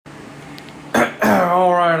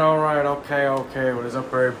Alright, okay. What is up,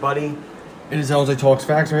 everybody? It is LJ Talks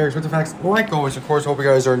Facts. I'm here with the facts. Like always, of course, hope you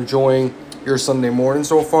guys are enjoying your Sunday morning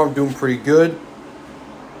so far. I'm doing pretty good.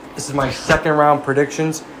 This is my second round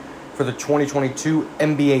predictions for the 2022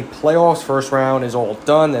 NBA playoffs. First round is all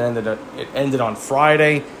done. It ended on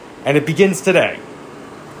Friday, and it begins today.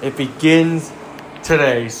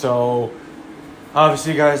 So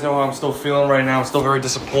obviously, you guys know how I'm still feeling right now. I'm still very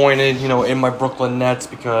disappointed, in my Brooklyn Nets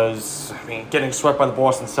because, getting swept by the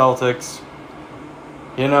Boston Celtics,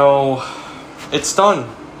 it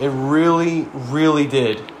stung. It really, really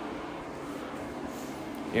did.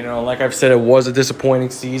 Like I've said, it was a disappointing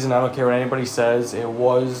season. I don't care what anybody says. It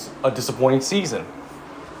was a disappointing season.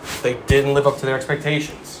 They didn't live up to their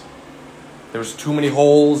expectations. There was too many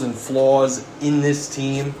holes and flaws in this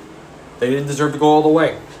team. They didn't deserve to go all the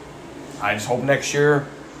way. I just hope maybe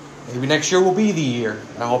next year will be the year.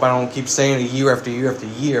 I hope I don't keep saying it year after year after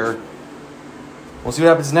year. We'll see what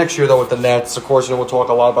happens next year, though, with the Nets. Of course, we'll talk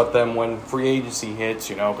a lot about them when free agency hits,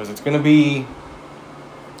 because it's going to be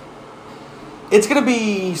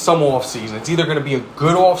some off season. It's either going to be a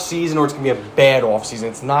good off season or it's going to be a bad off season.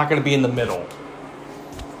 It's not going to be in the middle.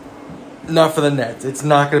 Not for the Nets. It's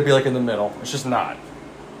not going to be in the middle. It's just not.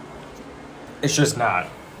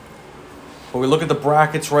 But we look at the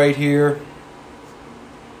brackets right here.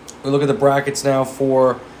 We look at the brackets now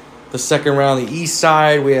for the second round. The East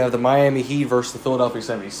side, we have the Miami Heat versus the Philadelphia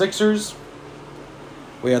 76ers.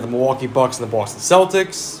 We have the Milwaukee Bucks and the Boston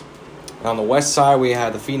Celtics. And on the West side, we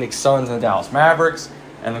have the Phoenix Suns and the Dallas Mavericks,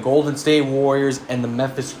 and the Golden State Warriors and the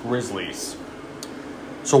Memphis Grizzlies.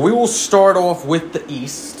 So we will start off with the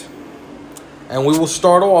East. And we will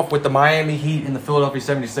start off with the Miami Heat and the Philadelphia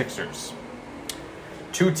 76ers.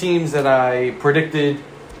 Two teams that I predicted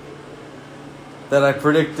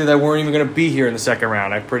that weren't even going to be here in the second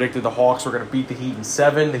round. I predicted the Hawks were going to beat the Heat in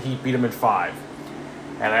 7. The Heat beat them in 5.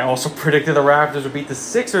 And I also predicted the Raptors would beat the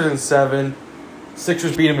Sixers in 7.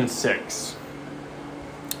 Sixers beat them in 6.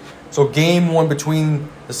 So game 1 between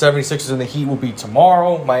the 76ers and the Heat will be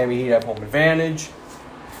tomorrow. Miami Heat have home advantage.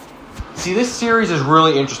 See, this series is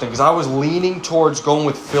really interesting because I was leaning towards going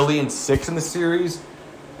with Philly in 6 in the series.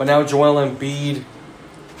 But now Joel Embiid's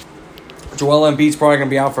probably going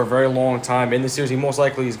to be out for a very long time in the series. He most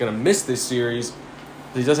likely is going to miss this series.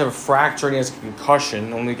 He does have a fracture and he has a concussion.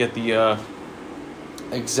 Let me get the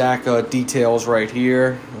exact details right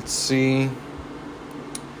here. Let's see.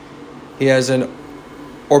 He has an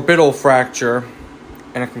orbital fracture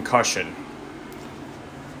and a concussion.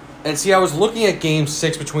 And see, I was looking at Game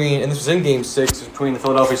 6 between the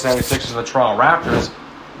Philadelphia 76ers and the Toronto Raptors.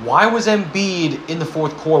 Why was Embiid in the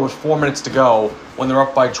fourth quarter with 4 minutes to go when they're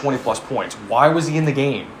up by 20-plus points? Why was he in the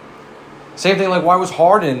game? Same thing why was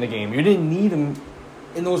Harden in the game? You didn't need him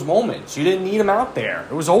in those moments. You didn't need him out there.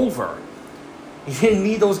 It was over. You didn't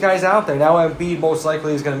need those guys out there. Now Embiid most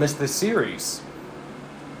likely is going to miss this series.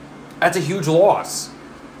 That's a huge loss.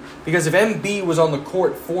 Because if Embiid was on the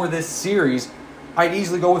court for this series, I'd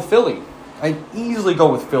easily go with Philly.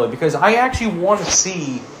 Because I actually want to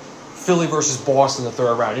see Philly versus Boston in the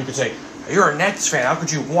third round. You could say, you're a Nets fan. How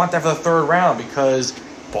could you want that for the third round? Because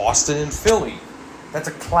Boston and Philly. That's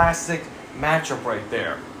a classic matchup right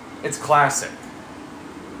there. It's classic.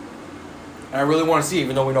 And I really want to see,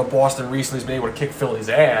 even though we know Boston recently has been able to kick Philly's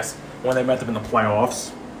ass when they met them in the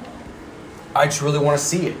playoffs, I just really want to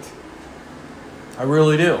see it. I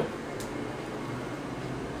really do.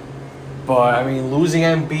 But, losing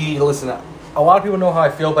Embiid, listen, a lot of people know how I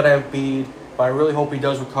feel about Embiid, but I really hope he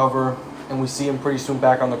does recover and we see him pretty soon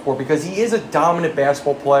back on the court because he is a dominant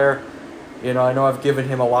basketball player. I know I've given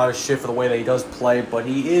him a lot of shit for the way that he does play, but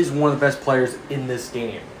he is one of the best players in this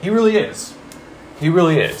game. He really is. So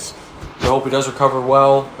I hope he does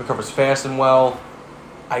recovers fast and well.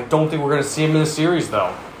 I don't think we're going to see him in the series,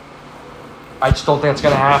 though. I just don't think it's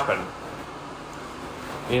going to happen.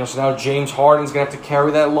 So now James Harden's going to have to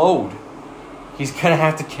carry that load. He's going to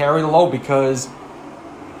have to carry the load because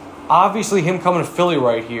obviously him coming to Philly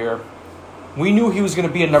right here, we knew he was going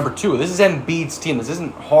to be a number 2. This is Embiid's team. This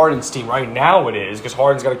isn't Harden's team. Right now it is because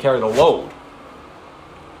Harden's got to carry the load.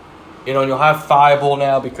 And you'll have Thibault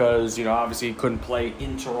now because, obviously he couldn't play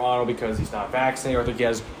in Toronto because he's not vaccinated. I think he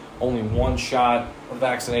has only 1 shot of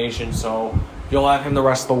vaccination. So you'll have him the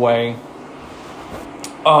rest of the way.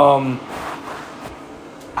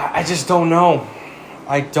 I just don't know.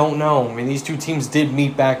 These two teams did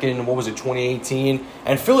meet back in, 2018?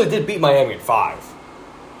 And Philly did beat Miami in 5.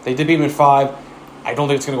 They did beat them in 5. I don't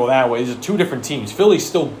think it's going to go that way. These are two different teams. Philly's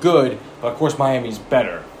still good, but of course Miami's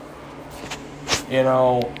better.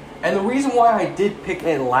 And the reason why I did pick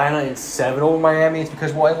Atlanta in 7 over Miami is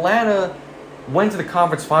because, Atlanta went to the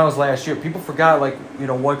conference finals last year. People forgot,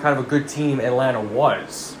 what kind of a good team Atlanta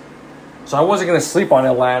was. So I wasn't going to sleep on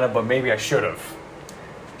Atlanta, but maybe I should have.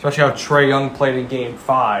 Especially how Trae Young played in Game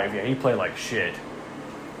 5. Yeah, he played like shit.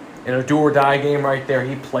 In a do-or-die game right there,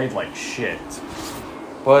 he played like shit.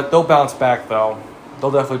 But they'll bounce back, though.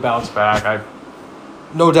 They'll definitely bounce back.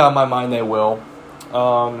 No doubt in my mind they will.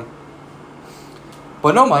 But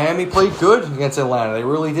no, Miami played good against Atlanta. They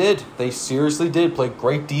really did. They seriously did. Played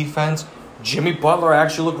great defense. Jimmy Butler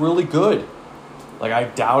actually looked really good. I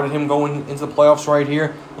doubted him going into the playoffs right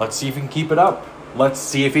here. Let's see if he can keep it up.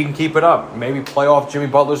 Maybe playoff Jimmy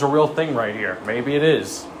Butler's a real thing right here. Maybe it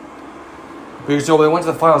is. Because they went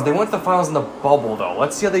to the finals. They went to the finals in the bubble, though.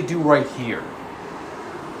 Let's see how they do right here.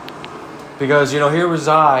 Because, here was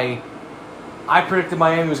I predicted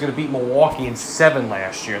Miami was going to beat Milwaukee in 7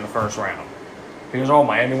 last year in the first round. Because,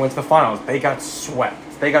 Miami went to the finals. They got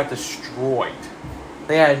swept. They got destroyed.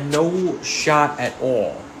 They had no shot at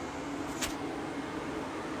all.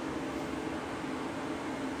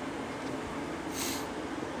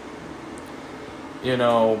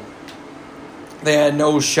 They had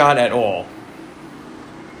no shot at all.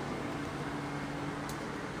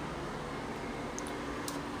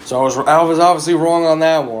 So I was obviously wrong on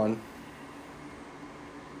that one.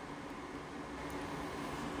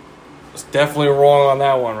 I was definitely wrong on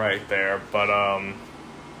that one right there. But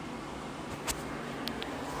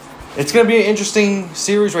it's going to be an interesting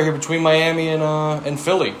series right here between Miami and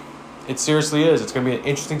Philly. It seriously is. It's going to be an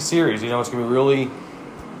interesting series. It's going to be really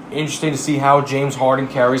interesting to see how James Harden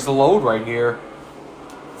carries the load right here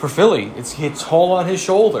for Philly. It's all on his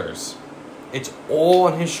shoulders. It's all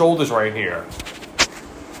on his shoulders right here.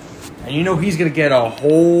 And he's going to get a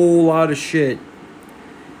whole lot of shit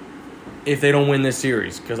if they don't win this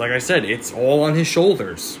series. Because like I said, it's all on his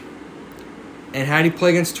shoulders. And how did he play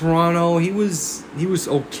against Toronto? He was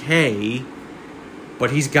okay.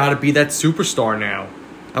 But he's got to be that superstar now.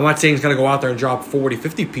 I'm not saying he's going to go out there and drop 40,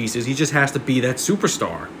 50 pieces. He just has to be that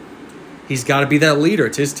superstar. He's got to be that leader.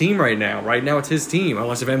 It's his team right now. Right now it's his team.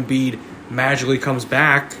 Unless if Embiid magically comes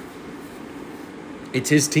back, it's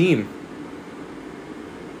his team.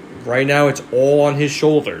 Right now it's all on his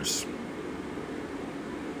shoulders.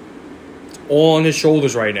 It's all on his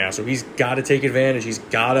shoulders right now. So he's got to take advantage. He's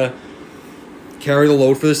got to carry the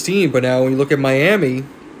load for this team. But now when you look at Miami,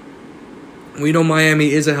 we know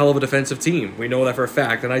Miami is a hell of a defensive team. We know that for a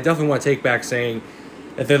fact. And I definitely want to take back saying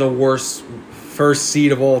that they're the worst first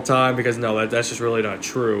seed of all time, because no, that's just really not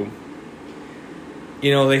true.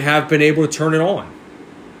 They have been able to turn it on.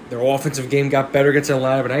 Their offensive game got better against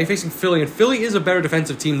Atlanta, but now you're facing Philly, and Philly is a better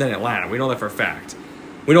defensive team than Atlanta. We know that for a fact.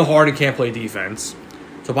 We know Harden can't play defense.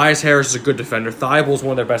 Tobias Harris is a good defender. Thibault is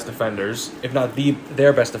one of their best defenders, if not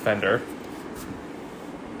their best defender.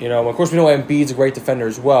 Of course, we know Embiid's a great defender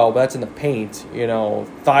as well, but that's in the paint.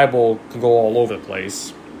 Thibault can go all over the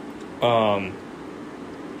place.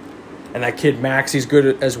 And that kid Maxi's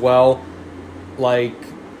good as well.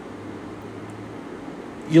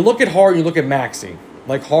 You look at Harden, you look at Maxey.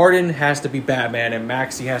 Harden has to be Batman and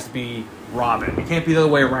Maxey has to be Robin. It can't be the other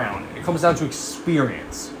way around. It comes down to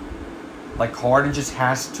experience. Harden just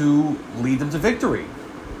has to lead them to victory.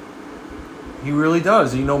 He really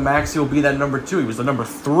does. Maxey will be that number 2. He was the number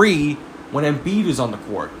 3 when Embiid is on the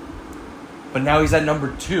court. But now he's at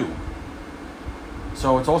number 2.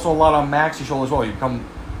 So it's also a lot on Maxey's shoulder as well. You become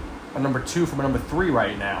a number 2 from a number 3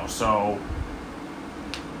 right now. So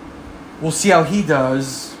we'll see how he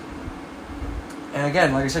does. And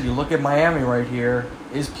again, like I said, you look at Miami right here.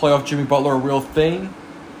 Is playoff Jimmy Butler a real thing?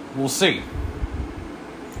 We'll see.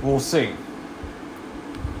 We'll see.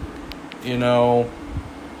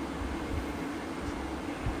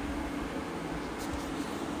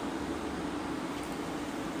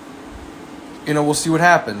 We'll see what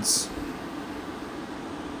happens.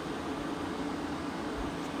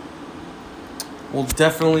 We'll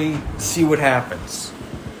definitely see what happens.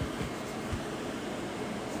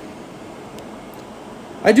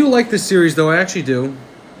 I do like this series, though. I actually do.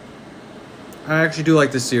 I actually do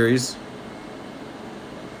like this series.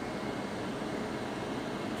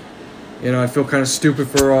 I feel kind of stupid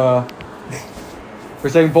for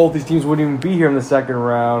saying both these teams wouldn't even be here in the second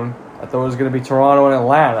round. I thought it was going to be Toronto and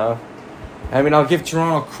Atlanta. I'll give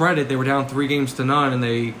Toronto credit. They were down 3-0, and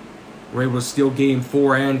they were able to steal Game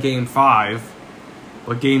 4 and Game 5.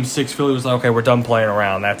 But Game 6, Philly was like, okay, we're done playing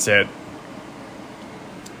around. That's it.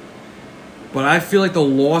 But I feel like the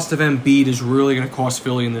loss of Embiid is really going to cost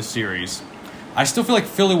Philly in this series. I still feel like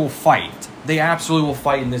Philly will fight. They absolutely will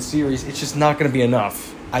fight in this series. It's just not going to be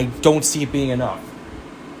enough. I don't see it being enough.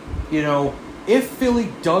 If Philly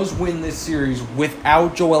does win this series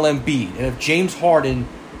without Joel Embiid, and if James Harden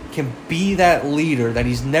can be that leader that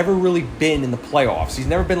he's never really been in the playoffs. He's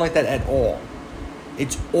never been like that at all.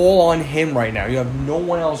 It's all on him right now. You have no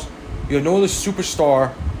one else. You have no other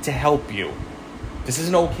superstar to help you. This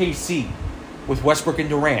isn't OKC with Westbrook and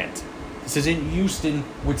Durant. This isn't Houston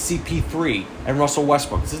with CP3 and Russell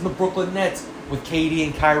Westbrook. This isn't the Brooklyn Nets with KD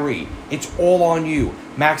and Kyrie. It's all on you.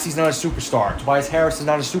 Maxi's not a superstar. Tobias Harris is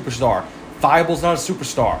not a superstar. Thibault's not a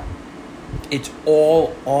superstar. It's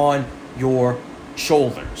all on your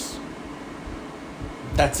shoulders.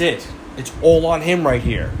 That's it. It's all on him right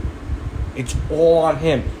here. It's all on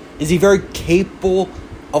him. Is he very capable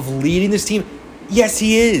of leading this team? Yes,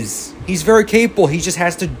 he is. He's very capable. He just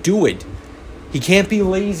has to do it. He can't be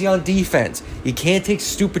lazy on defense. He can't take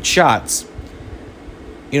stupid shots.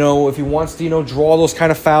 If he wants to, draw those kind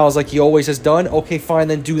of fouls like he always has done, okay, fine,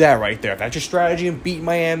 then do that right there. If that's your strategy and beat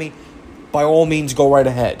Miami, by all means, go right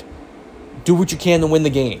ahead. Do what you can to win the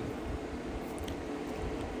game.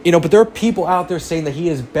 But there are people out there saying that he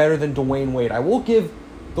is better than Dwayne Wade. I will give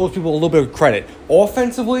those people a little bit of credit.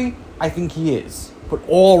 Offensively, I think he is. But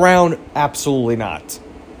all around, absolutely not.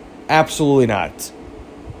 Absolutely not.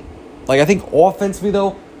 I think offensively,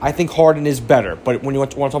 though, I think Harden is better. But when you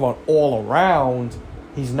want to talk about all around,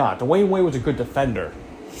 he's not. Dwayne Wade was a good defender.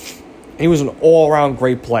 He was an all-around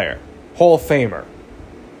great player. Hall of Famer.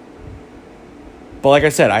 But like I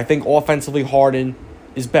said, I think offensively Harden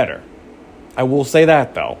is better. I will say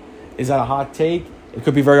that, though. Is that a hot take? It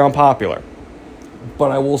could be very unpopular.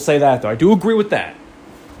 But I will say that, though. I do agree with that.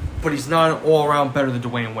 But he's not all-around better than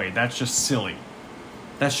Dwayne Wade. That's just silly.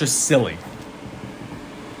 That's just silly.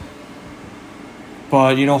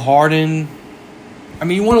 But, Harden...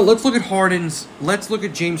 let's look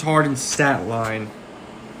at James Harden's stat line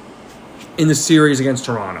in the series against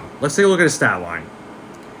Toronto. Let's take a look at his stat line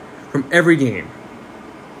from every game.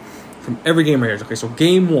 From every game right here. Okay, so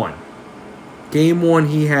game one. Game one,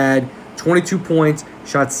 he had 22 points,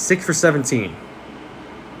 shot 6 for 17.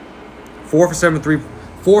 4 of 7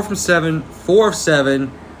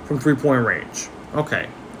 from three-point range. Okay.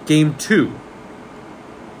 Game two.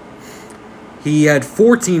 He had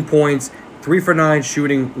 14 points, 3 for 9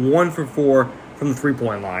 shooting, 1 for 4 from the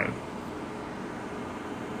three-point line.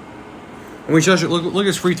 And we should look at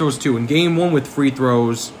his free throws too. In game one with free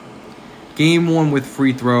throws,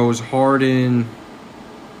 Harden.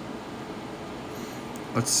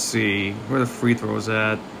 Let's see where the free throws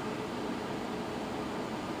at.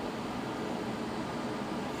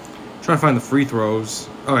 Trying to find the free throws.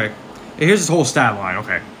 Okay, here's his whole stat line.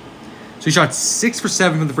 Okay. So he shot 6 for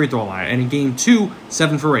 7 from the free throw line. And in game 2,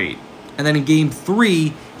 7 for 8. And then in game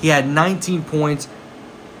 3, he had 19 points.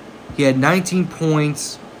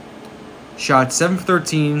 Shot 7 for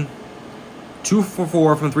 13. 2 for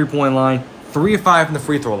 4 from the three-point line. 3 of 5 from the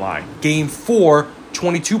free throw line. Game 4,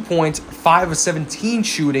 22 points. 5 of 17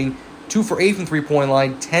 shooting. 2 for 8 from the three-point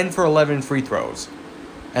line. 10 for 11 free throws.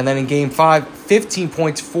 And then in game 5, 15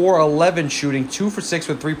 points. 4 of 11 shooting. 2 for 6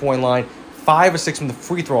 from the three-point line. 5 of 6 from the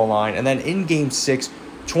free throw line. And then in game 6,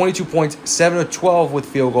 22 points, 7 of 12 with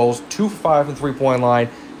field goals, 2 for 5 from the three-point line,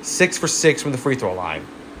 6 for 6 from the free throw line.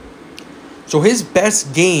 So his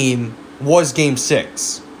best game was game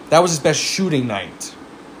 6. That was his best shooting night.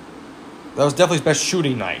 That was definitely his best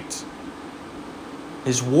shooting night.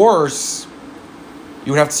 His worst,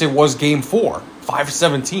 you would have to say, was game 4. 5 for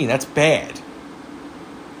 17. That's bad.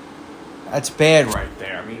 That's bad right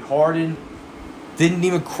there. Harden didn't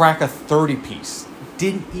even crack a 30-piece.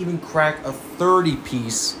 Didn't even crack a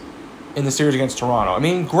 30-piece in the series against Toronto.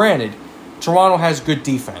 Granted, Toronto has good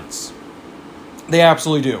defense. They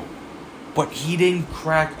absolutely do. But he didn't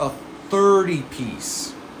crack a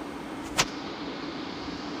 30-piece.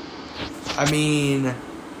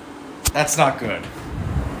 That's not good.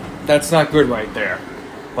 That's not good right there.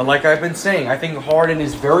 But like I've been saying, I think Harden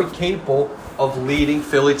is very capable of leading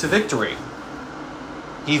Philly to victory.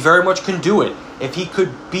 He very much can do it. If he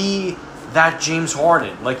could be that James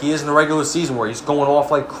Harden, like he is in the regular season where he's going off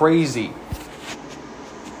like crazy,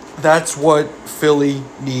 that's what Philly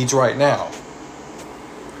needs right now.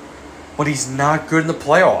 But he's not good in the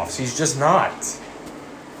playoffs. He's just not.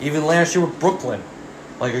 Even last year with Brooklyn.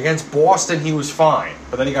 Against Boston, he was fine.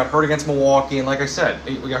 But then he got hurt against Milwaukee. And like I said,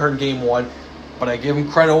 he got hurt in game 1. But I give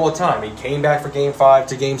him credit all the time. He came back for game 5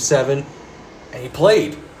 to game 7. And he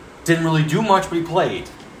played. Didn't really do much, but he played.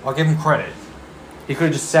 I'll give him credit. He could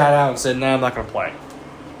have just sat out and said, nah, I'm not going to play.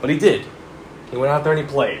 But he did. He went out there and he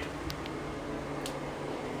played.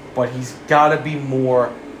 But he's got to be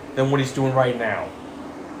more than what he's doing right now.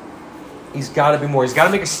 He's got to be more. He's got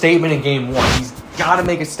to make a statement in game 1. He's got to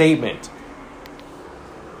make a statement.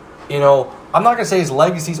 I'm not going to say his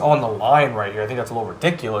legacy's on the line right here. I think that's a little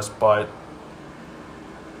ridiculous, but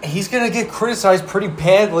he's going to get criticized pretty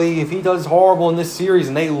badly if he does horrible in this series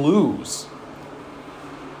and they lose.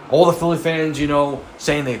 All the Philly fans,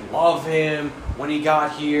 saying they love him when he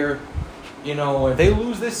got here. If they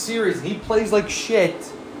lose this series and he plays like shit,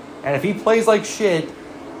 they're going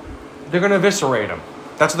to eviscerate him.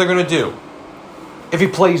 That's what they're going to do. If he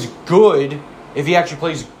plays good, if he actually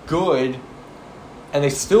plays good, and they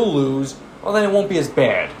still lose, well, then it won't be as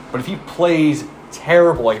bad. But if he plays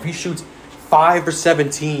terrible, like if he shoots 5 for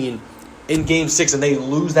 17 in Game 6 and they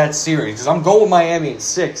lose that series, because I'm going with Miami in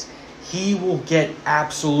 6, he will get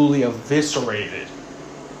absolutely eviscerated.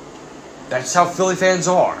 That's how Philly fans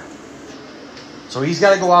are. So he's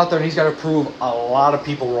got to go out there and he's got to prove a lot of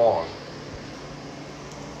people wrong.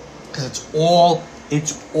 Because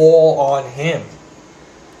it's all on him.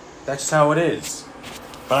 That's just how it is.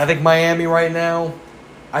 But I think Miami right now,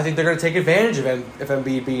 I think they're going to take advantage of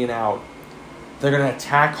Embiid being out. They're going to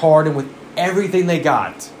attack Harden with everything they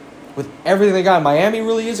got. Miami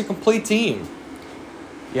really is a complete team.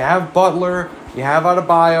 You have Butler. You have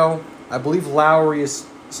Adebayo. I believe Lowry is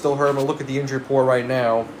still hurt. I'm going to look at the injury report right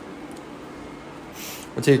now.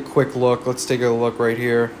 We'll take a quick look. Let's take a look right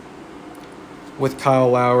here with Kyle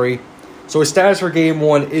Lowry. So his status for Game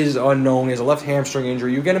 1 is unknown. He has a left hamstring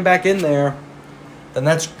injury. You get him back in there, then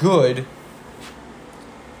that's good.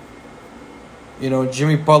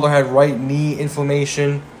 Jimmy Butler had right knee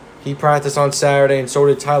inflammation. He practiced on Saturday, and so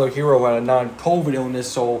did Tyler Hero, who had a non-COVID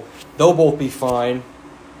illness, so they'll both be fine.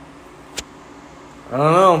 I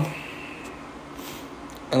don't know.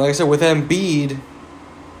 And like I said, with Embiid,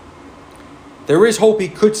 there is hope he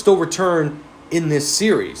could still return in this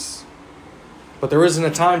series. But there isn't a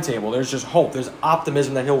timetable. There's just hope. There's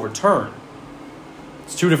optimism that he'll return.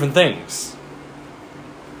 It's two different things.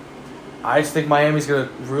 I just think Miami's going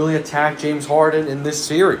to really attack James Harden in this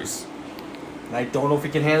series. And I don't know if he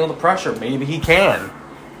can handle the pressure. Maybe he can.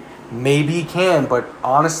 But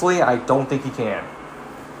honestly, I don't think he can.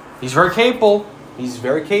 He's very capable.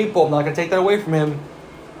 I'm not going to take that away from him.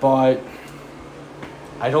 But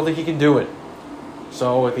I don't think he can do it.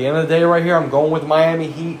 So at the end of the day right here, I'm going with Miami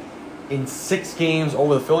Heat in 6 games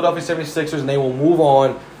over the Philadelphia 76ers, and they will move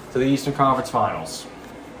on to the Eastern Conference Finals.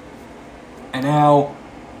 And now,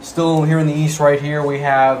 still here in the East right here, we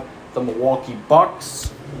have the Milwaukee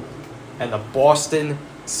Bucks and the Boston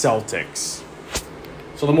Celtics.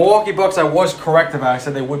 So the Milwaukee Bucks, I was correct about. I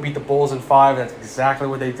said they would beat the Bulls in 5, and that's exactly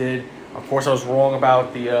what they did. Of course, I was wrong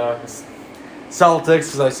about the Celtics,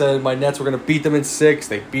 because I said my Nets were going to beat them in 6.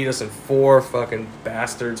 They beat us in 4, fucking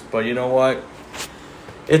bastards. But you know what?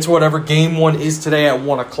 It's whatever. Game 1 is today at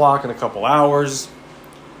 1 o'clock in a couple hours.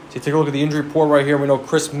 So you take a look at the injury report right here. We know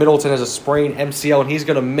Chris Middleton has a sprained MCL, and he's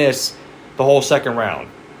going to miss the whole second round.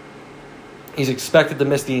 He's expected to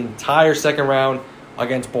miss the entire second round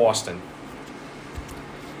against Boston.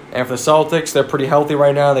 And for the Celtics, they're pretty healthy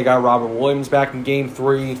right now. They got Robert Williams back in Game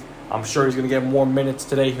 3. I'm sure he's going to get more minutes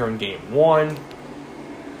today here in Game 1.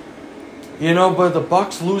 But the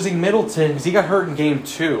Bucks losing Middleton because he got hurt in Game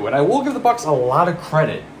 2. And I will give the Bucks a lot of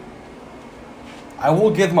credit.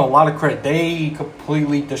 They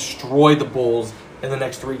completely destroyed the Bulls in the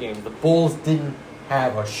next 3 games. The Bulls didn't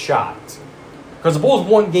have a shot. Because the Bulls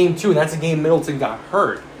won Game 2, and that's the game Middleton got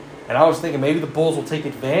hurt. And I was thinking maybe the Bulls will take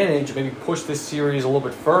advantage and maybe push this series a little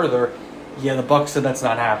bit further. Yeah, the Bucks said that's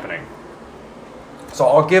not happening. So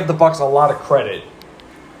I'll give the Bucks a lot of credit.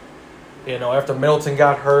 After Middleton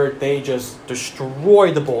got hurt, they just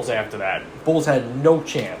destroyed the Bulls after that. Bulls had no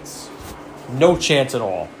chance. No chance at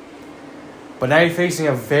all. But now you're facing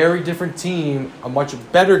a very different team, a much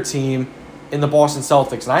better team in the Boston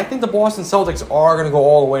Celtics. And I think the Boston Celtics are going to go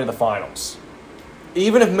all the way to the finals.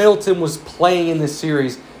 Even if Middleton was playing in this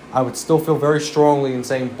series, I would still feel very strongly in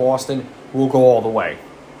saying Boston will go all the way.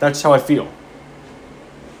 That's how I feel.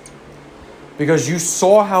 Because you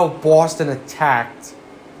saw how Boston attacked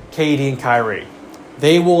KD and Kyrie.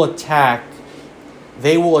 They will attack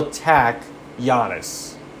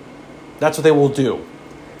Giannis. That's what they will do.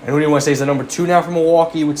 And who do you want to say is the number 2 now for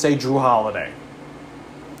Milwaukee? You would say Drew Holiday.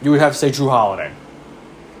 You would have to say Drew Holiday.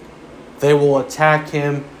 They will attack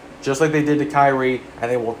him just like they did to Kyrie,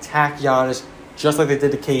 and they will attack Giannis just like they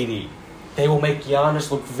did to KD. They will make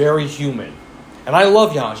Giannis look very human. And I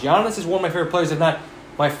love Giannis. Giannis is one of my favorite players, if not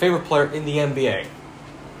my favorite player in the NBA.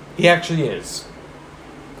 He actually is.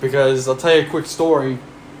 Because I'll tell you a quick story.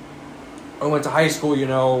 I went to high school,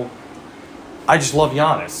 I just love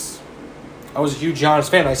Giannis. I was a huge Giannis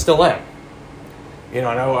fan. I still am.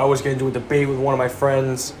 I was getting into a debate with one of my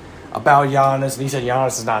friends about Giannis, and he said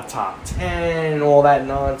Giannis is not top 10 and all that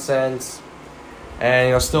nonsense.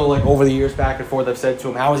 And, still, over the years, back and forth, I've said to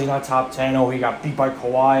him, how is he not top 10? Oh, he got beat by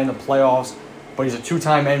Kawhi in the playoffs. But but he's a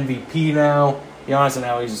 2-time MVP now. Giannis, and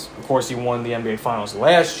now of course, he won the NBA Finals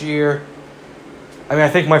last year. I mean, I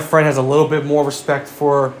think my friend has a little bit more respect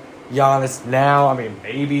for Giannis now. I mean,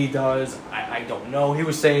 maybe he does. I don't know. He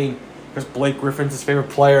was saying, because Blake Griffin's his favorite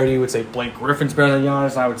player, and he would say Blake Griffin's better than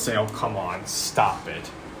Giannis. I would say, oh, come on, stop it.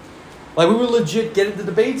 Like, we would legit get into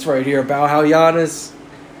debates right here about how Giannis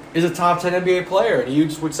is a top 10 NBA player, and you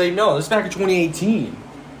just would say no. This is back in 2018,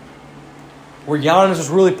 where Giannis was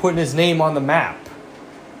really putting his name on the map.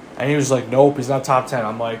 And he was like, nope, he's not top 10.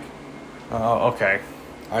 I'm like, oh, okay.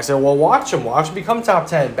 I said, well, watch him. Watch him become top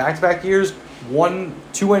 10. Back-to-back years, won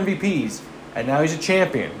 2 MVPs. And now he's a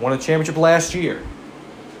champion. Won a championship last year.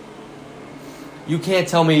 You can't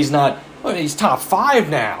tell me he's not, he's top 5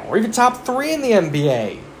 now. Or even top 3 in the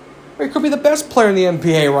NBA. Or he could be the best player in the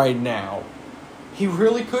NBA right now. He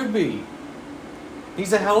really could be.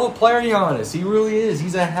 He's a hell of a player, Giannis. He really is.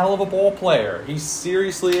 He's a hell of a ball player. He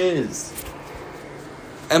seriously is.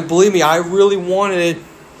 And believe me, I really wanted it.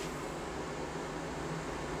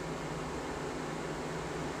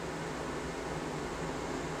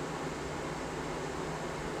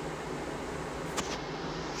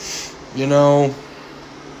 You know,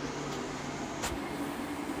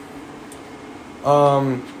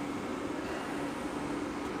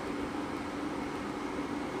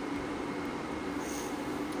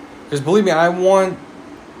 because believe me, I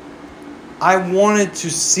wanted to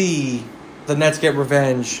see the Nets get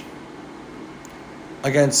revenge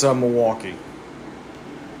against Milwaukee.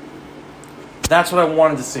 That's what I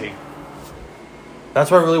wanted to see.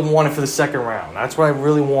 That's what I really wanted for the second round. That's what I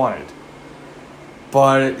really wanted.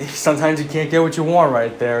 But sometimes you can't get what you want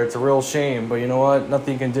right there. It's a real shame. But you know what?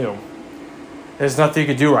 Nothing you can do. There's nothing you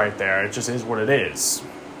can do right there. It just is what it is.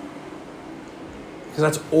 Because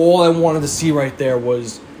that's all I wanted to see right there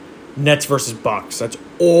was Nets versus Bucks. That's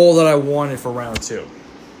all that I wanted for round 2.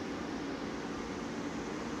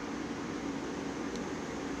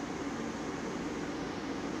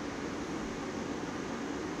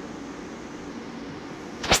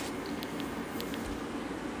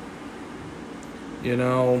 You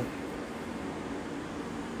know,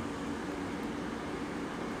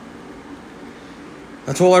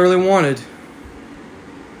 that's all I really wanted.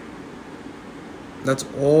 That's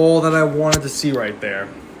all that I wanted to see right there.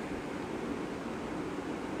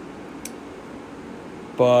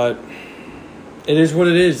 But it is what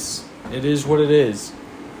it is. It is what it is.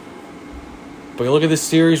 But you look at this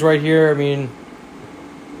series right here, I mean,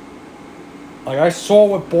 like I saw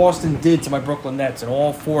what Boston did to my Brooklyn Nets in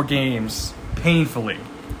all 4 games. Painfully.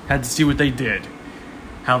 Had to see what they did.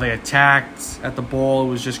 How they attacked at the ball. It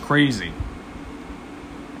was just crazy.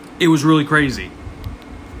 It was really crazy.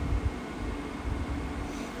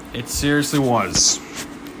 It seriously was.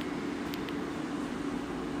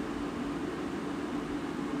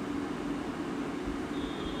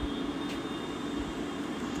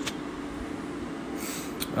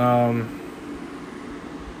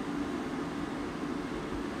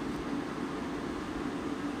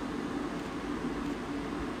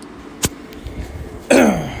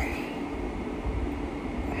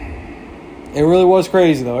 It really was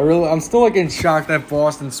crazy, though. I'm still like in shock that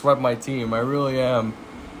Boston swept my team. I really am.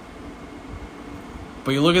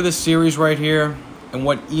 But you look at this series right here and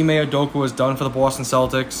what Ime Udoka has done for the Boston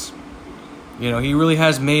Celtics. You know, he really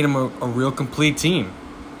has made him a real complete team.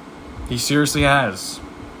 He seriously has.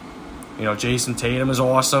 You know, Jason Tatum is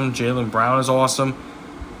awesome. Jaylen Brown is awesome.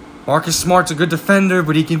 Marcus Smart's a good defender,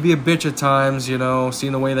 but he can be a bitch at times, you know,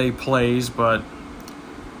 seeing the way that he plays, but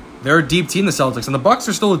they're a deep team, the Celtics, and the Bucks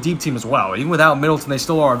are still a deep team as well. Even without Middleton, they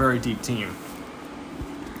still are a very deep team.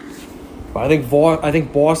 But I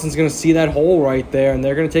think Boston's going to see that hole right there, and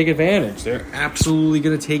they're going to take advantage. They're absolutely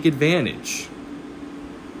going to take advantage.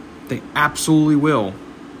 They absolutely will.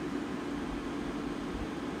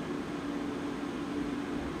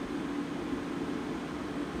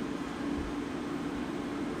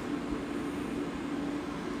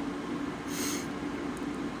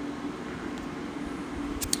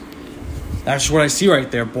 That's what I see right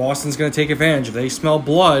there. Boston's going to take advantage. If they smell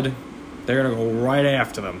blood, they're going to go right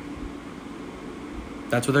after them.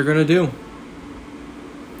 That's what they're going to do.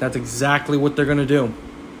 That's exactly what they're going to do.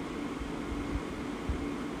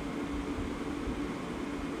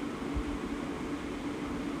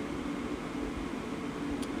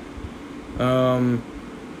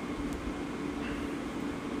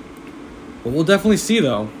 But we'll definitely see,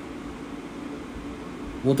 though.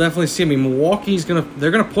 We'll definitely see. I mean, Milwaukee's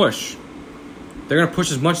they're going to push. They're going to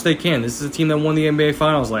push as much as they can. This is a team that won the NBA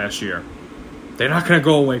Finals last year. They're not going to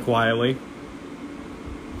go away quietly.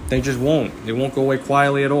 They just won't. They won't go away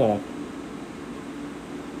quietly at all.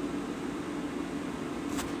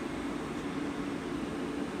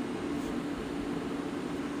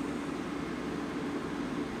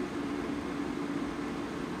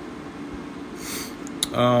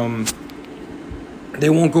 They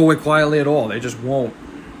won't go away quietly at all. They just won't.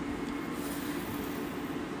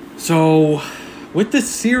 So, with this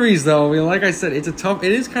series, though, I mean, like I said, it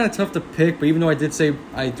is kind of tough to pick. But even though I did say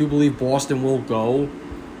I do believe Boston will go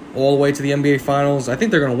all the way to the NBA Finals, I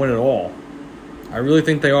think they're going to win it all. I really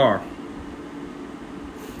think they are.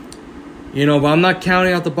 But I'm not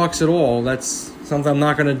counting out the Bucks at all. That's something I'm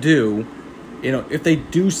not going to do. If they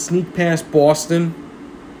do sneak past Boston,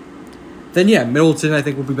 then yeah, Middleton I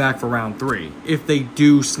think will be back for round 3. If they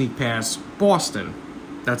do sneak past Boston,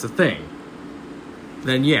 that's a thing.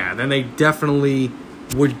 Then yeah, then they definitely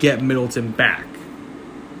would get Middleton back.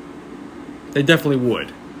 They definitely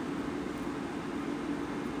would.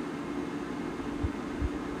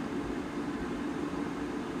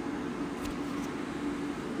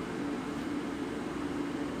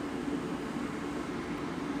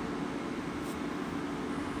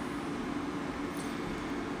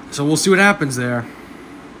 So we'll see what happens there.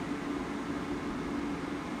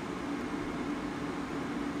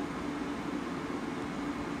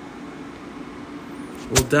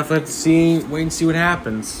 We'll definitely have to wait and see what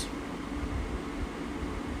happens.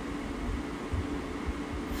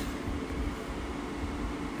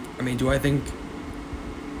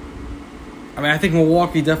 I think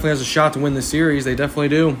Milwaukee definitely has a shot to win the series. They definitely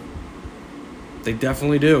do. They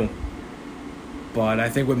definitely do. But I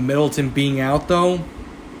think with Middleton being out, though,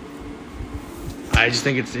 I just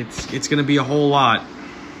think it's going to be a whole lot.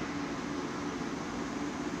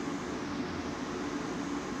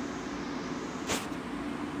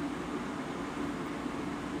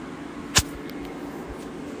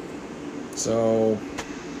 So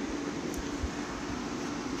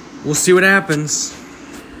we'll see what happens.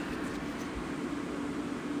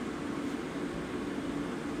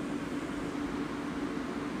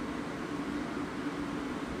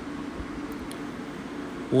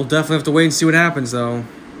 We'll definitely have to wait and see what happens, though.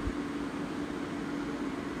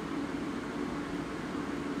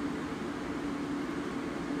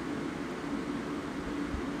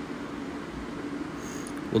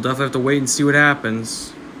 We'll definitely have to wait and see what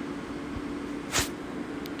happens.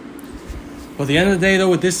 But at the end of the day, though,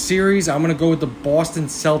 with this series, I'm going to go with the Boston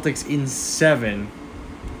Celtics in 7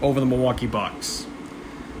 over the Milwaukee Bucks.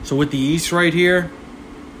 So with the East right here,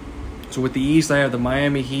 I have the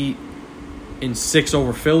Miami Heat in 6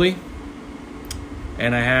 over Philly.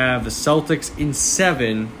 And I have the Celtics in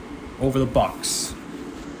 7 over the Bucks.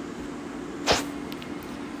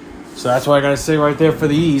 So that's what I got to say right there for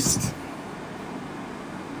the East.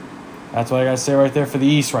 That's what I got to say right there for the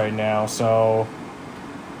East right now. So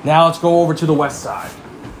now let's go over to the West side.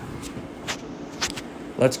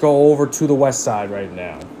 Let's go over to the West side right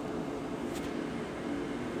now.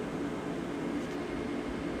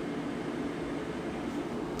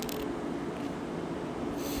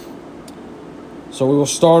 So we will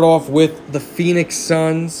start off with the Phoenix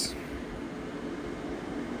Suns.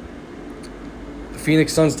 The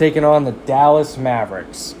Phoenix Suns taking on the Dallas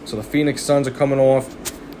Mavericks. So the Phoenix Suns are coming off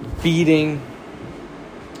beating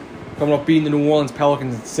the New Orleans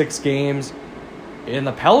Pelicans in 6 games. And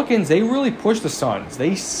the Pelicans, they really pushed the Suns.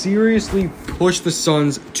 They seriously pushed the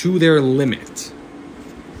Suns to their limit.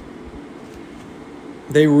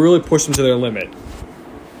 They really pushed them to their limit.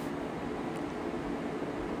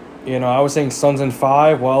 I was saying Suns in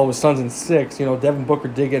 5. Well, it was Suns in 6. Devin Booker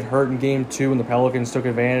did get hurt in Game 2, and the Pelicans took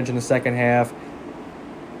advantage in the second half.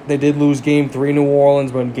 They did lose Game 3 New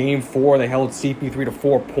Orleans, but in Game 4, they held CP3 to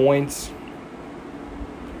 4 points.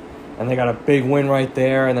 And they got a big win right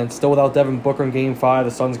there. And then still without Devin Booker in Game 5,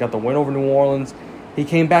 the Suns got the win over New Orleans. He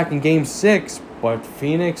came back in Game 6, but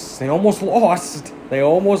Phoenix, they almost lost. New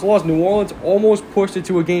Orleans almost pushed it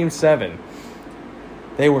to a Game 7.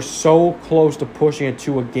 They were so close to pushing it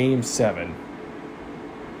to a Game 7.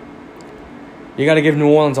 You got to give New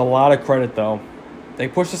Orleans a lot of credit, though. They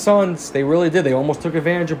pushed the Suns. They really did. They almost took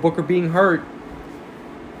advantage of Booker being hurt.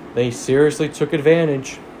 They seriously took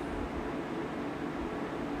advantage.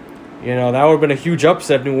 That would have been a huge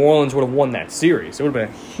upset if New Orleans would have won that series. It would have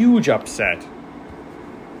been a huge upset.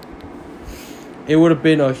 It would have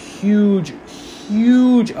been a huge,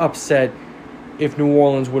 huge upset if New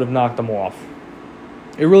Orleans would have knocked them off.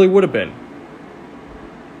 It really would have been.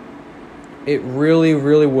 It really,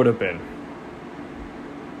 really would have been.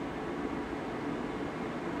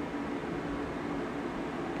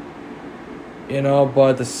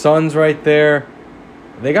 But the Suns right there,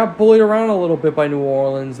 they got bullied around a little bit by New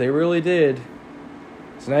Orleans. They really did.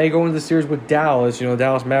 So now you go into the series with Dallas.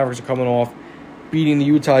 Dallas Mavericks are coming off beating the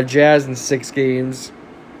Utah Jazz in 6 games.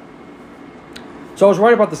 So I was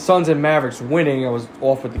right about the Suns and Mavericks winning. I was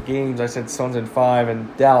off with the games. I said Suns in 5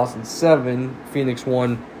 and Dallas in 7. Phoenix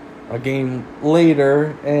won a game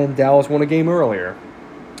later, and Dallas won a game earlier.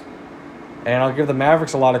 And I'll give the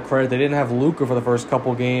Mavericks a lot of credit. They didn't have Luka for the first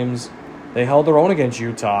couple games. They held their own against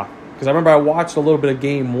Utah. Because I remember I watched a little bit of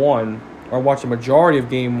Game 1, or I watched the majority of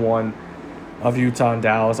Game 1 of Utah and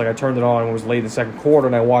Dallas. Like, I turned it on when it was late in the second quarter,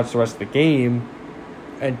 and I watched the rest of the game.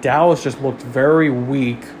 And Dallas just looked very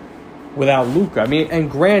weak without Luka. I mean, and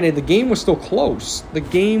granted, the game was still close. The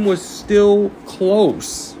game was still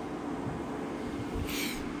close.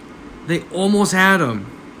 They almost had him.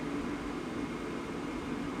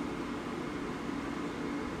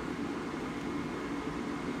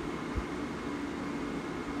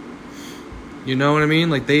 You know what I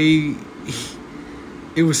mean? Like, it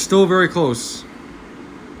was still very close.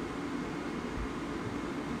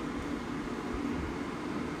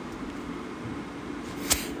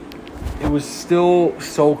 It was still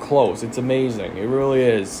so close. It's amazing. It really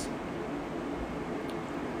is.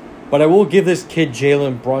 But I will give this kid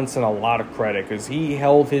Jalen Brunson a lot of credit because he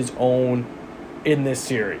held his own in this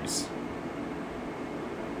series.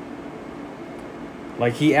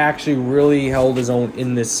 Like, he actually really held his own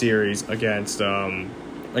in this series against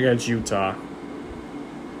Utah.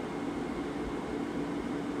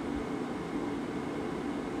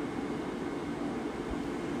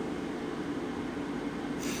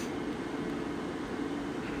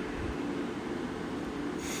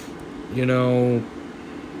 You know,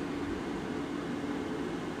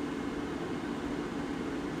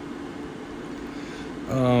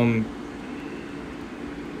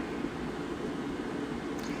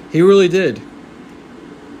 he really did.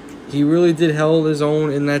 He really did held his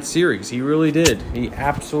own in that series. He really did. He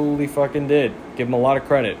absolutely fucking did. Give him a lot of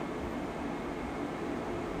credit.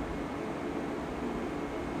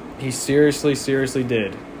 He seriously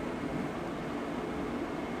did.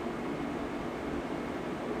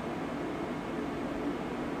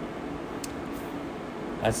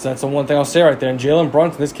 That's the one thing I'll say right there. And Jalen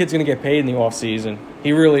Brunson, this kid's going to get paid in the offseason.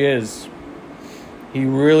 He really is. He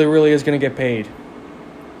really is going to get paid.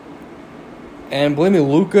 And believe me,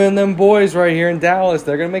 Luka and them boys right here in Dallas,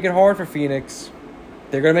 they're going to make it hard for Phoenix.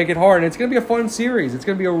 They're going to make it hard. And it's going to be a fun series. It's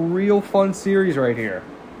going to be a real fun series right here.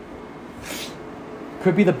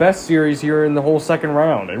 Could be the best series here in the whole second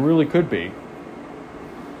round. It really could be.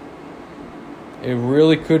 It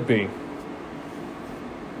really could be.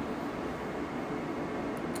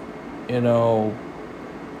 You know,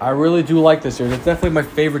 I really do like this series. It's definitely my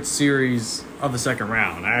favorite series of the second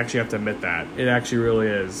round. I actually have to admit that. It actually really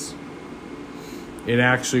is. It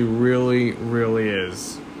actually really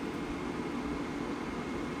is.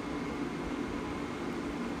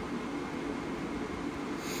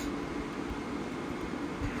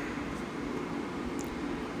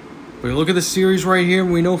 But you look at the series right here,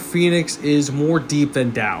 and we know Phoenix is more deep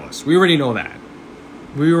than Dallas. We already know that.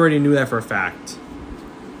 We already knew that for a fact.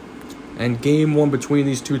 And game 1 between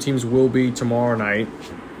these two teams will be tomorrow night.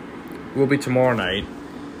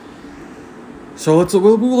 So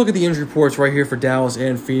we'll look at the injury reports right here for Dallas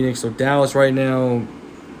and Phoenix. So Dallas right now,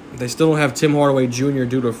 they still don't have Tim Hardaway Jr.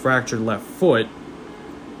 due to a fractured left foot.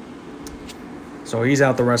 So he's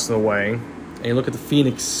out the rest of the way. And you look at the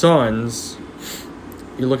Phoenix Suns.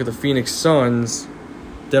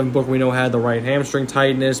 Devin Booker, we know, had the right hamstring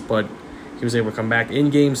tightness, but he was able to come back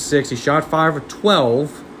in Game 6. He shot 5 of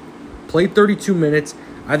 12, played 32 minutes.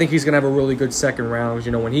 I think he's going to have a really good second round. Because,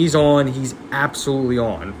 you know, when he's on, he's absolutely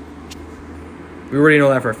on. We already know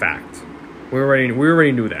that for a fact. We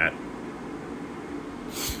already knew that.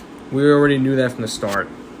 We already knew that from the start.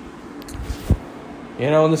 You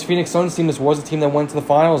know, in this Phoenix Suns team, this was a team that went to the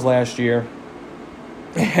finals last year.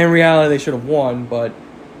 In reality, they should have won, but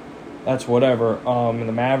that's whatever. And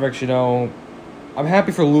the Mavericks, you know, I'm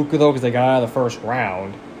happy for Luka, though, because they got out of the first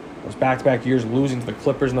round. Those back-to-back years losing to the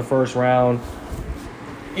Clippers in the first round.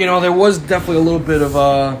 You know, there was definitely a little bit of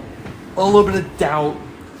doubt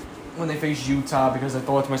when they faced Utah, because I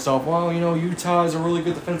thought to myself, well, you know, Utah is a really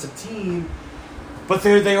good defensive team, but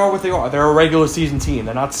they are what they are. They're a regular season team.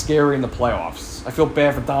 They're not scary in the playoffs. I feel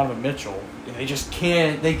bad for Donovan Mitchell. They just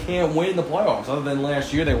can't win in the playoffs. Other than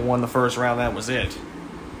last year, they won the first round. That was it.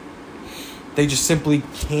 They just simply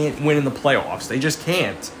can't win in the playoffs. They just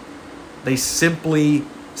can't. They simply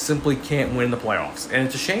can't win in the playoffs. And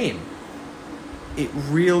it's a shame. It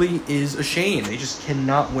really is a shame. They just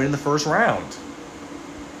cannot win in the first round.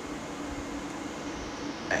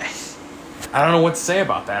 I don't know what to say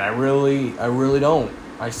about that. I really don't.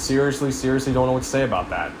 I seriously don't know what to say about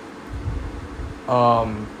that.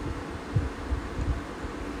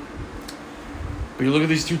 But you look at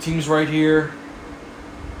these two teams right here.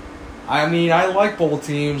 I mean, I like both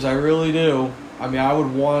teams. I really do. I mean,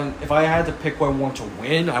 if I had to pick who I want to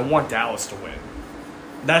win, I want Dallas to win.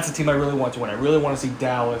 That's a team I really want to win. I really want to see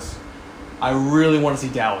Dallas. I really want to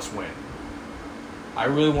see Dallas win. I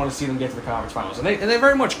really want to see them get to the conference finals. And they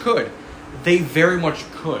very much could. They very much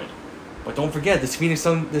could. But don't forget, this Phoenix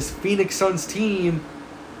Suns team,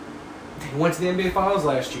 they went to the NBA Finals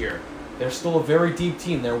last year. They're still a very deep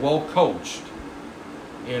team. They're well coached.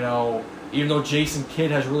 You know, even though Jason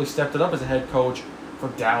Kidd has really stepped it up as a head coach for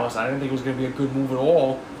Dallas, I didn't think it was going to be a good move at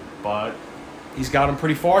all. But he's got them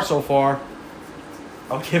pretty far so far.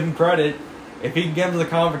 I'll give him credit. If he can get them to the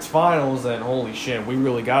conference finals, then holy shit, we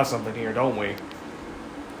really got something here, don't we?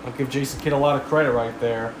 I'll give Jason Kidd a lot of credit right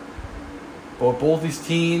there. But both these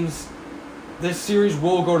teams, this series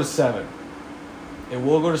will go to 7. It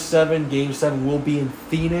will go to 7. Game 7 will be in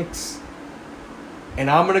Phoenix. And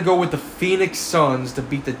I'm going to go with the Phoenix Suns to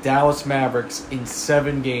beat the Dallas Mavericks in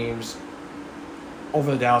 7 games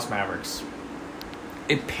over the Dallas Mavericks.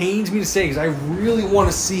 It pains me to say because I really want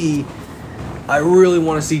to see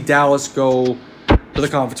Dallas go to the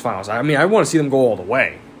conference finals. I mean, I want to see them go all the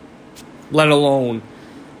way. Let alone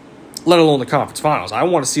the conference finals. I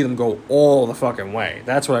want to see them go all the fucking way.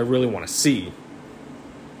 That's what I really want to see.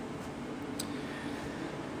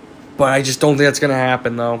 But I just don't think that's going to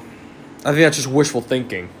happen, though. I think that's just wishful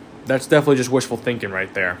thinking. That's definitely just wishful thinking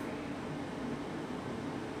right there.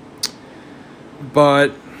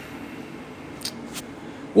 But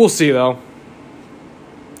we'll see, though.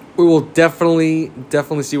 We will definitely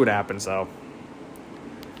see what happens, though.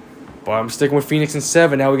 But I'm sticking with Phoenix in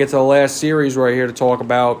 7. Now we get to the last series right here to talk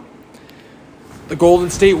about the Golden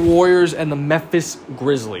State Warriors and the Memphis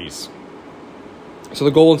Grizzlies. So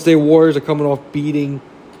the Golden State Warriors are coming off beating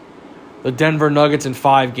the Denver Nuggets in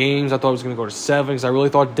 5 games. I thought it was going to go to 7 because I really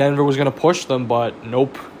thought Denver was going to push them, but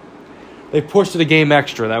nope. They pushed it a game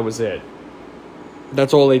extra. That was it.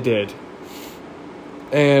 That's all they did.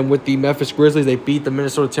 And with the Memphis Grizzlies, they beat the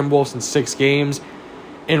Minnesota Timberwolves in 6 games.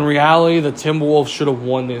 In reality, the Timberwolves should have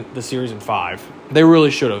won the series in 5. They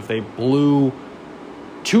really should have. They blew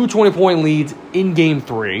 2 20-point leads in Game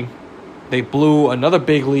 3. They blew another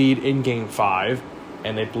big lead in Game 5.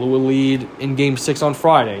 And they blew a lead in Game 6 on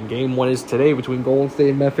Friday. And Game 1 is today between Golden State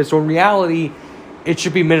and Memphis. So in reality, it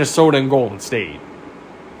should be Minnesota and Golden State.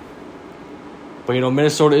 But,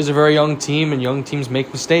 Minnesota is a very young team, and young teams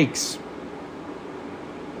make mistakes.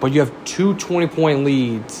 But you have 2 20-point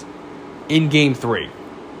leads in Game 3.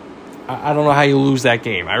 I don't know how you lose that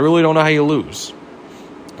game. I really don't know how you lose.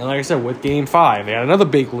 And like I said, with Game 5, they had another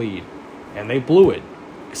big lead, and they blew it.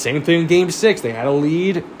 Same thing in Game 6. They had a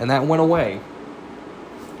lead, and that went away.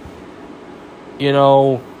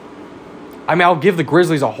 I'll give the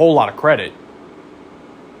Grizzlies a whole lot of credit.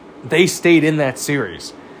 They stayed in that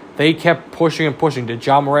series. They kept pushing and pushing. Did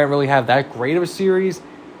Ja Morant really have that great of a series?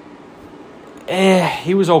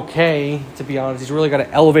 He was okay, to be honest. He's really got to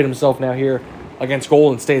elevate himself now here against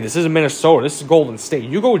Golden State. This isn't Minnesota. This is Golden State.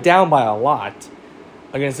 You go down by a lot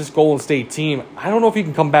against this Golden State team. I don't know if you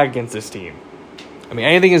can come back against this team. I mean,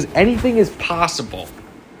 anything is possible.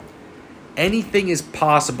 Anything is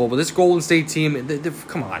possible, but this Golden State team,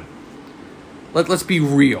 come on. Let's be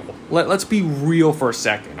real. Let's be real for a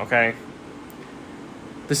second, okay?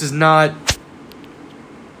 This is not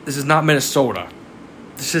Minnesota.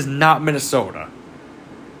 This is not Minnesota.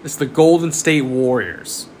 This is the Golden State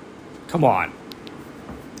Warriors. Come on.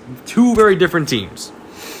 2 very different teams.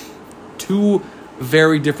 2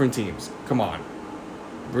 very different teams. Come on.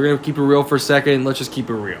 We're going to keep it real for a second. Let's just keep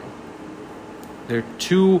it real. They're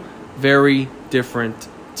 2 very different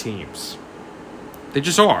teams. They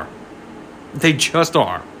just are. They just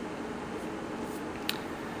are.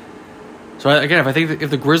 So, again, if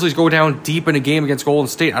the Grizzlies go down deep in a game against Golden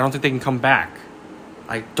State, I don't think they can come back.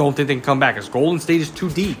 I don't think they can come back because Golden State is too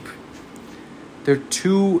deep. They're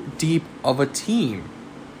too deep of a team.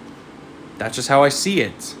 That's just how I see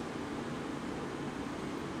it.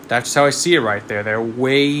 That's just how I see it right there. They're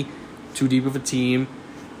way too deep of a team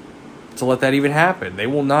to let that even happen. They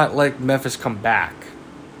will not let Memphis come back.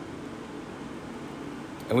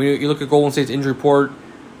 And when you look at Golden State's injury report,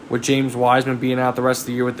 with James Wiseman being out the rest of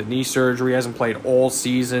the year with the knee surgery, hasn't played all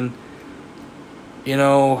season. He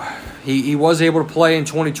was able to play in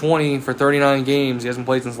 2020 for 39 games. He hasn't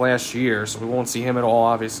played since last year, so we won't see him at all,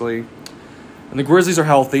 obviously. And the Grizzlies are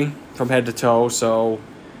healthy from head to toe, so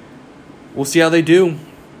we'll see how they do.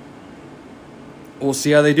 We'll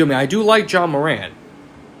see how they do. I mean, I do like Ja Morant.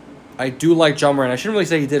 I shouldn't really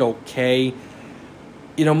say he did okay.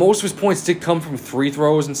 Most of his points did come from free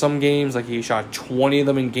throws in some games. Like, he shot 20 of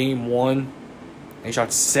them in Game 1. And he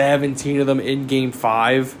shot 17 of them in Game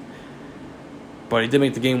 5. But he did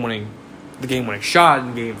make the game-winning shot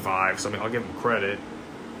in Game 5. So, I'll give him credit.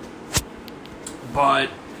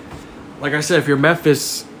 But like I said, if you're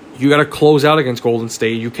Memphis, you got to close out against Golden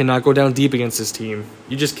State. You cannot go down deep against this team.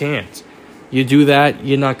 You just can't. You do that,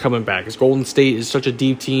 you're not coming back. Because Golden State is such a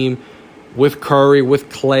deep team with Curry, with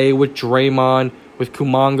Clay, with Draymond, with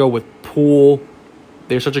Kuminga, with Poole.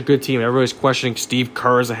 They're such a good team. Everybody's questioning Steve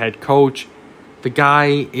Kerr as a head coach. The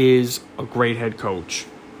guy is a great head coach.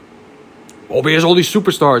 Oh, but he has all these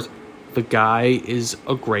superstars. The guy is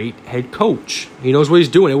a great head coach. He knows what he's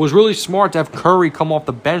doing. It was really smart to have Curry come off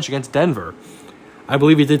the bench against Denver. I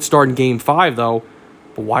believe he did start in Game 5, though.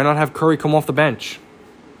 But why not have Curry come off the bench?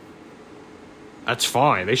 That's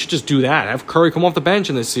fine. They should just do that. Have Curry come off the bench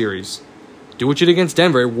in this series. Do what you did against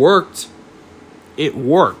Denver. It worked. It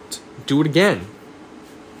worked. Do it again.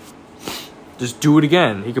 Just do it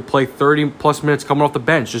again. He could play 30-plus minutes coming off the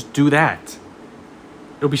bench. Just do that.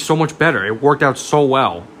 It'll be so much better. It worked out so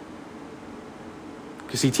well.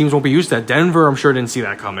 Because teams won't be used to that. Denver, I'm sure, didn't see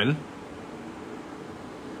that coming.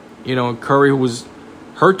 You know, Curry, who was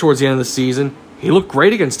hurt towards the end of the season, he looked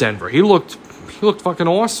great against Denver. He looked fucking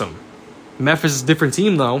awesome. Memphis is a different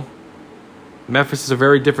team, though. Memphis is a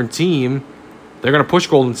very different team. They're going to push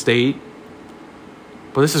Golden State.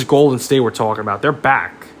 But this is Golden State we're talking about. They're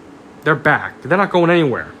back. They're back. They're not going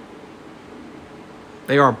anywhere.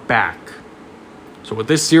 They are back. So with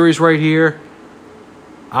this series right here,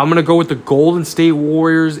 I'm going to go with the Golden State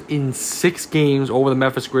Warriors in 6 games over the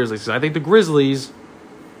Memphis Grizzlies. I think with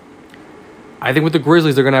the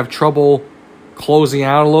Grizzlies, they're going to have trouble closing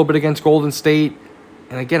out a little bit against Golden State.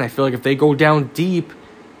 And again, I feel like if they go down deep,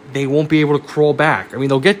 they won't be able to crawl back. I mean,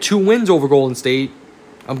 they'll get 2 wins over Golden State.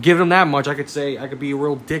 I'm giving them that much. I could be a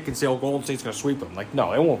real dick and say, oh, Golden State's going to sweep them. Like,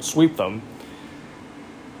 no, they won't sweep them.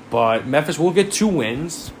 But Memphis will get 2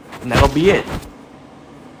 wins, and that'll be it.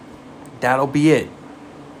 That'll be it.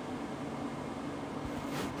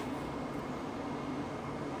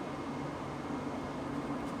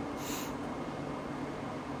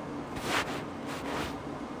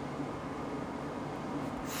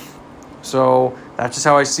 So that's just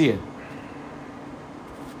how I see it.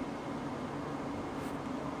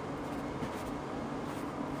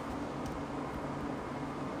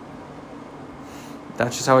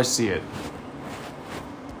 That's just how I see it.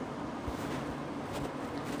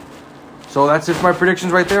 So that's it for my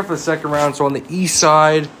predictions right there for the second round. So on the East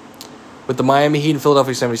side, with the Miami Heat and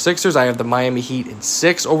Philadelphia 76ers, I have the Miami Heat in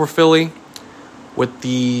 6 over Philly. With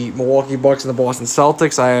the Milwaukee Bucks and the Boston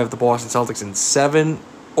Celtics, I have the Boston Celtics in 7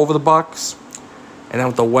 over the Bucks. And then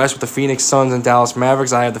with the West, with the Phoenix Suns and Dallas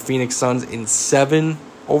Mavericks, I have the Phoenix Suns in 7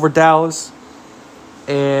 over Dallas.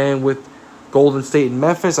 And with Golden State and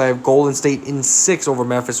Memphis, I have Golden State in 6 over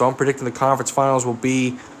Memphis. So I'm predicting the conference finals will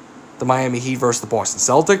be the Miami Heat versus the Boston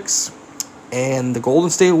Celtics. And the Golden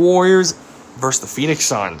State Warriors versus the Phoenix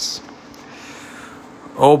Suns.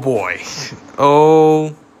 Oh, boy.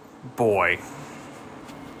 Oh, boy.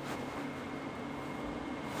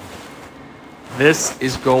 This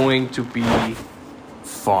is going to be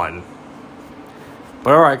fun.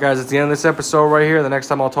 But alright, guys, it's the end of this episode right here. The next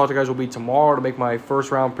time I'll talk to you guys will be tomorrow to make my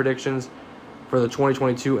first round predictions for the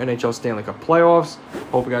 2022 NHL Stanley Cup playoffs.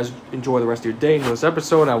 Hope you guys enjoy the rest of your day in this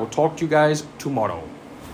episode, and I will talk to you guys tomorrow.